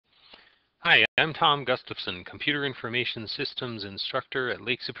Hi, I'm Tom Gustafson, Computer Information Systems Instructor at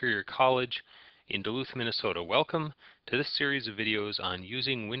Lake Superior College in Duluth, Minnesota. Welcome to this series of videos on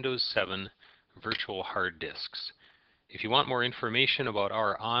using Windows 7 virtual hard disks. If you want more information about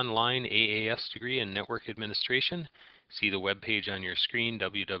our online AAS degree in Network Administration, see the webpage on your screen,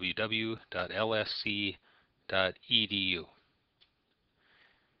 www.lsc.edu.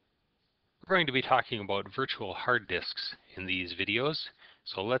 We're going to be talking about virtual hard disks in these videos,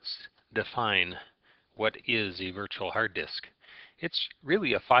 so let's define what is a virtual hard disk. It's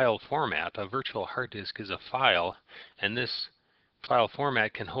really a file format. A virtual hard disk is a file, and this file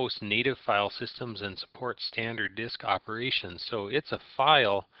format can host native file systems and support standard disk operations. So it's a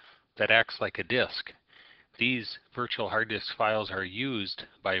file that acts like a disk. These virtual hard disk files are used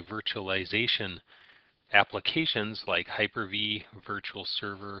by virtualization applications like Hyper-V, Virtual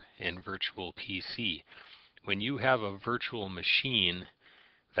Server, and Virtual PC. When you have a virtual machine,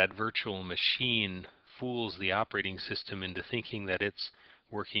 that virtual machine fools the operating system into thinking that it's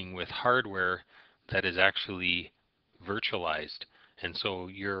working with hardware that is actually virtualized. And so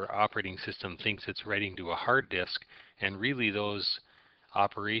your operating system thinks it's writing to a hard disk, and really those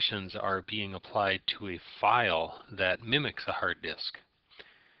operations are being applied to a file that mimics a hard disk.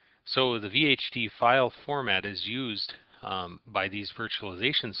 So the VHD file format is used by these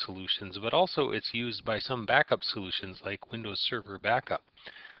virtualization solutions, but also it's used by some backup solutions like Windows Server Backup.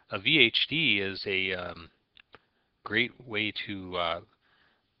 A VHD is a great way to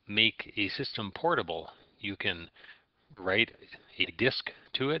make a system portable. You can write a disk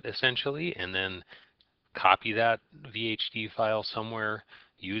to it essentially, and then copy that VHD file somewhere,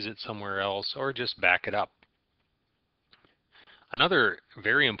 use it somewhere else, or just back it up. Another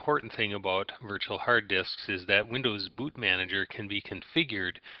very important thing about virtual hard disks is that Windows Boot Manager can be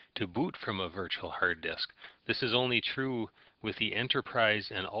configured to boot from a virtual hard disk. This is only true with the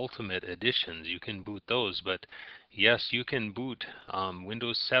Enterprise and Ultimate editions. You can boot those, but yes, you can boot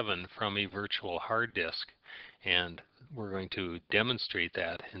Windows 7 from a virtual hard disk, and we're going to demonstrate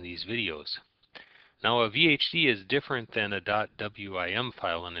that in these videos. Now a VHD is different than a .wim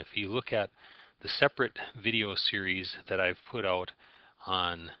file, and if you look at the separate video series that I've put out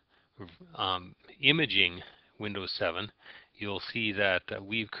on imaging Windows 7, you'll see that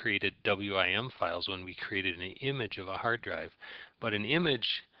we've created WIM files when we created an image of a hard drive. But an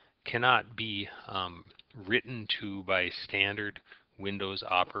image cannot be written to by standard Windows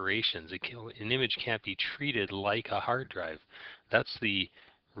operations. An image can't be treated like a hard drive. That's the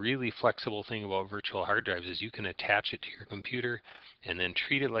really flexible thing about virtual hard drives is you can attach it to your computer and then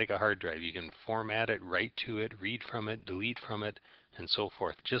treat it like a hard drive. You can format it, write to it, read from it, delete from it, and so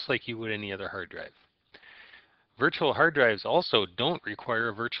forth, just like you would any other hard drive. Virtual hard drives also don't require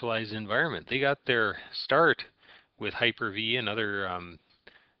a virtualized environment. They got their start with Hyper-V and other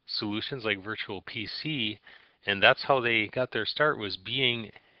solutions like Virtual PC, and that's how they got their start, was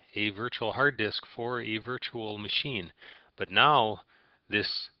being a virtual hard disk for a virtual machine. But now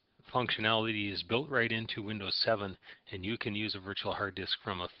this functionality is built right into Windows 7, and you can use a virtual hard disk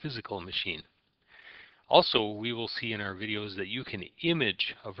from a physical machine. Also, we will see in our videos that you can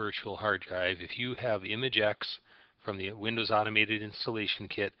image a virtual hard drive. If you have ImageX from the Windows Automated Installation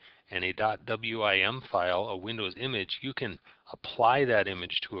Kit and a .wim file, a Windows image, you can apply that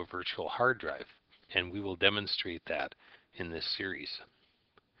image to a virtual hard drive, and we will demonstrate that in this series.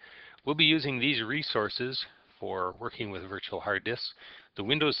 We'll be using these resources for working with virtual hard disks. The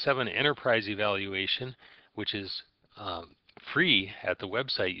Windows 7 Enterprise Evaluation, which is free at the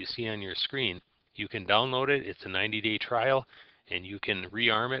website you see on your screen. You can download it. It's a 90-day trial, and you can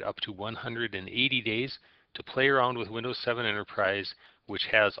rearm it up to 180 days to play around with Windows 7 Enterprise, which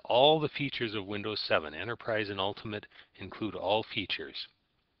has all the features of Windows 7. Enterprise and Ultimate include all features.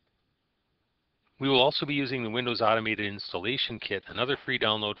 We will also be using the Windows Automated Installation Kit, another free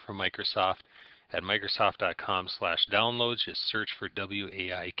download from Microsoft at microsoft.com/downloads. Just search for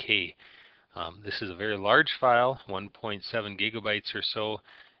WAIK. This is a very large file, 1.7 gigabytes or so.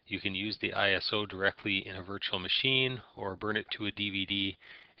 You can use the ISO directly in a virtual machine or burn it to a DVD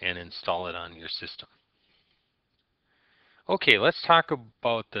and install it on your system. Okay, let's talk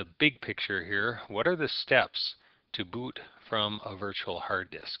about the big picture here. What are the steps to boot from a virtual hard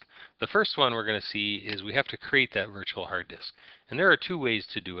disk? The first one we're going to see is we have to create that virtual hard disk. And there are two ways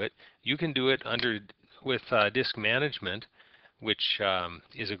to do it. You can do it with disk management, which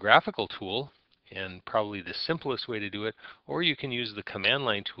is a graphical tool and probably the simplest way to do it, or you can use the command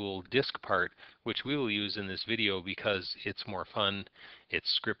line tool diskpart, which we will use in this video because it's more fun,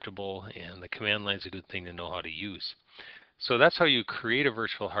 it's scriptable, and the command line is a good thing to know how to use. So that's how you create a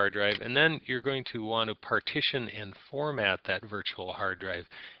virtual hard drive, and then you're going to want to partition and format that virtual hard drive.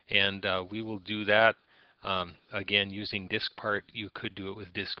 And we will do that again using DiskPart. You could do it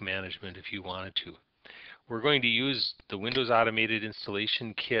with disk management if you wanted to. We're going to use the Windows Automated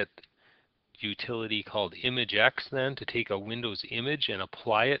Installation Kit utility called ImageX then to take a Windows image and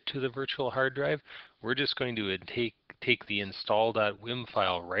apply it to the virtual hard drive. We're just going to take the install.wim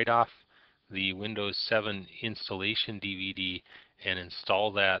file right off the Windows 7 installation DVD and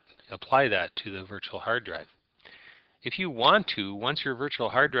install that, apply that to the virtual hard drive. If you want to, once your virtual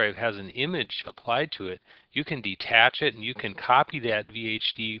hard drive has an image applied to it, you can detach it and you can copy that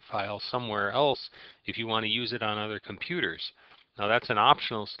VHD file somewhere else if you want to use it on other computers. Now that's an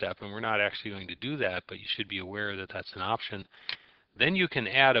optional step, and we're not actually going to do that, but you should be aware that that's an option. Then you can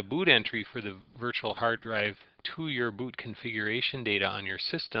add a boot entry for the virtual hard drive to your boot configuration data on your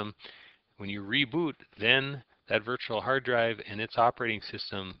system. When you reboot, then that virtual hard drive and its operating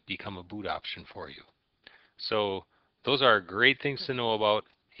system become a boot option for you. So those are great things to know about,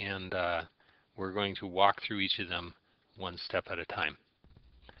 and we're going to walk through each of them one step at a time.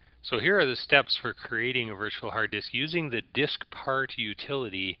 So here are the steps for creating a virtual hard disk using the DiskPart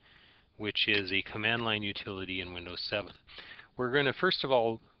utility, which is a command line utility in Windows 7. We're going to first of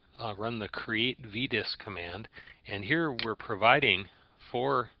all run the create vdisk command, and here we're providing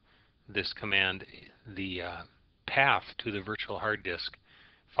for this command the path to the virtual hard disk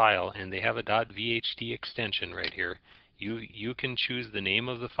file, and they have a .vhd extension right here. You can choose the name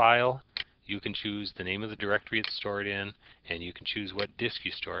of the file, you can choose the name of the directory it's stored in, and you can choose what disk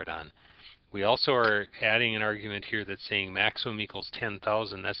you store it on. We also are adding an argument here that's saying maximum equals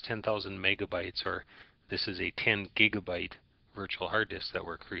 10,000. That's 10,000 megabytes, or this is a 10 gigabyte virtual hard disk that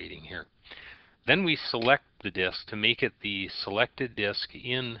we're creating here. Then we select the disk to make it the selected disk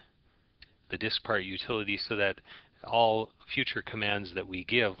in the DiskPart utility so that all future commands that we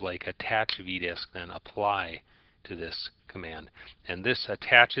give, like attach vdisk, then apply to this command. And this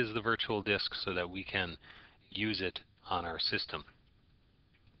attaches the virtual disk so that we can use it on our system.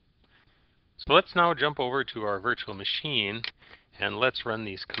 So let's now jump over to our virtual machine and let's run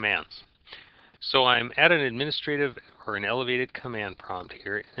these commands. So I'm at an administrative or an elevated command prompt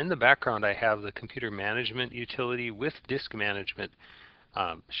here. In the background I have the computer management utility with disk management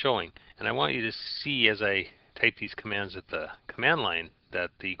showing. And I want you to see as I type these commands at the command line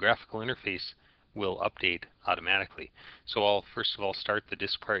that the graphical interface will update automatically. So I'll first of all start the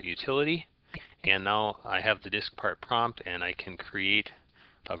DiskPart utility, and now I have the DiskPart prompt and I can create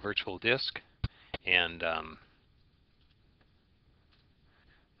a virtual disk, and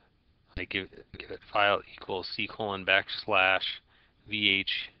I give it file equals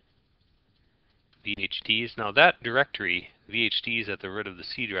c:\VHDs. Now that directory, VHDs at the root of the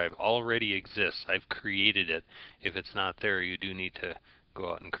C drive, already exists. I've created it. If it's not there, you do need to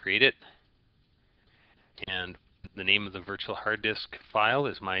go out and create it. And the name of the virtual hard disk file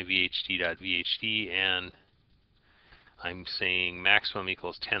is myvhd.vhd, and I'm saying maximum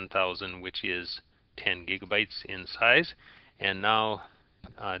equals 10,000, which is 10 gigabytes in size. And now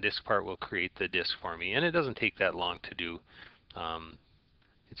DiskPart will create the disk for me, and it doesn't take that long to do.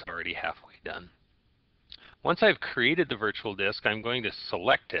 It's already halfway done. Once I've created the virtual disk, I'm going to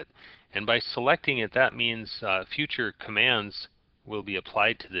select it. And by selecting it, that means future commands will be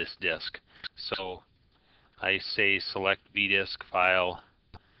applied to this disk. So I say select vdisk file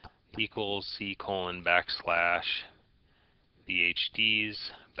equals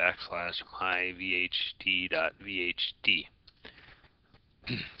c:\VHDs/myvhd.vhd.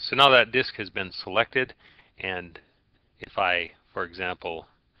 So now that disk has been selected, and if I, for example,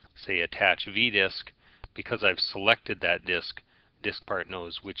 say attach vdisk, because I've selected that disk, DiskPart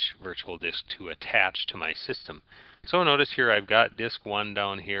knows which virtual disk to attach to my system. So notice here I've got disk 1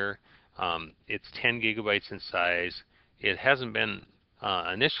 down here. It's 10 gigabytes in size. It hasn't been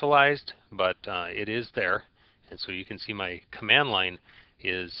initialized, but it is there. And so you can see my command line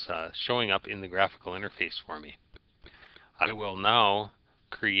is showing up in the graphical interface for me. I will now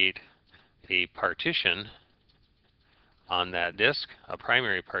create a partition on that disk, a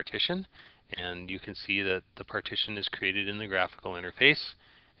primary partition, and you can see that the partition is created in the graphical interface,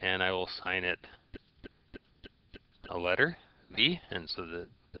 and I will assign it a letter, V, and so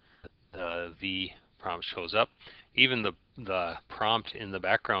the V prompt shows up. Even the prompt in the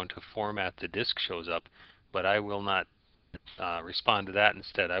background to format the disk shows up, but I will not respond to that.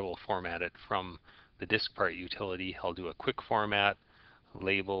 Instead, I will format it from the DiskPart utility. I'll do a quick format,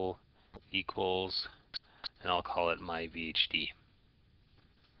 label equals, and I'll call it myVHD.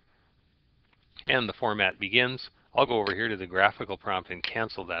 And the format begins. I'll go over here to the graphical prompt and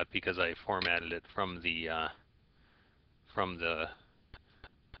cancel that because I formatted it from the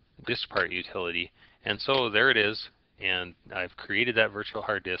DiskPart utility. And so there it is and I've created that virtual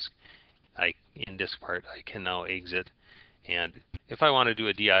hard disk. In DiskPart, I can now exit, and if I want to do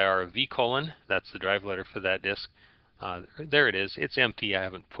a dir of v:, that's the drive letter for that disk, there it is. It's empty. I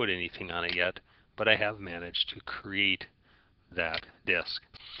haven't put anything on it yet, but I have managed to create that disk.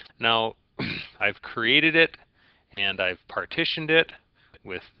 Now, I've created it and I've partitioned it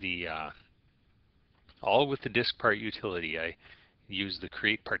with the all with the DiskPart utility. I use the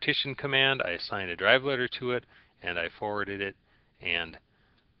create partition command, I assign a drive letter to it, and I forwarded it, and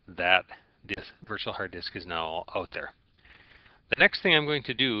that virtual hard disk is now out there. The next thing I'm going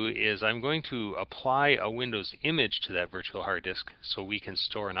to do is I'm going to apply a Windows image to that virtual hard disk so we can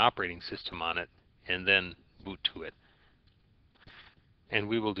store an operating system on it and then boot to it. And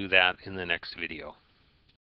we will do that in the next video.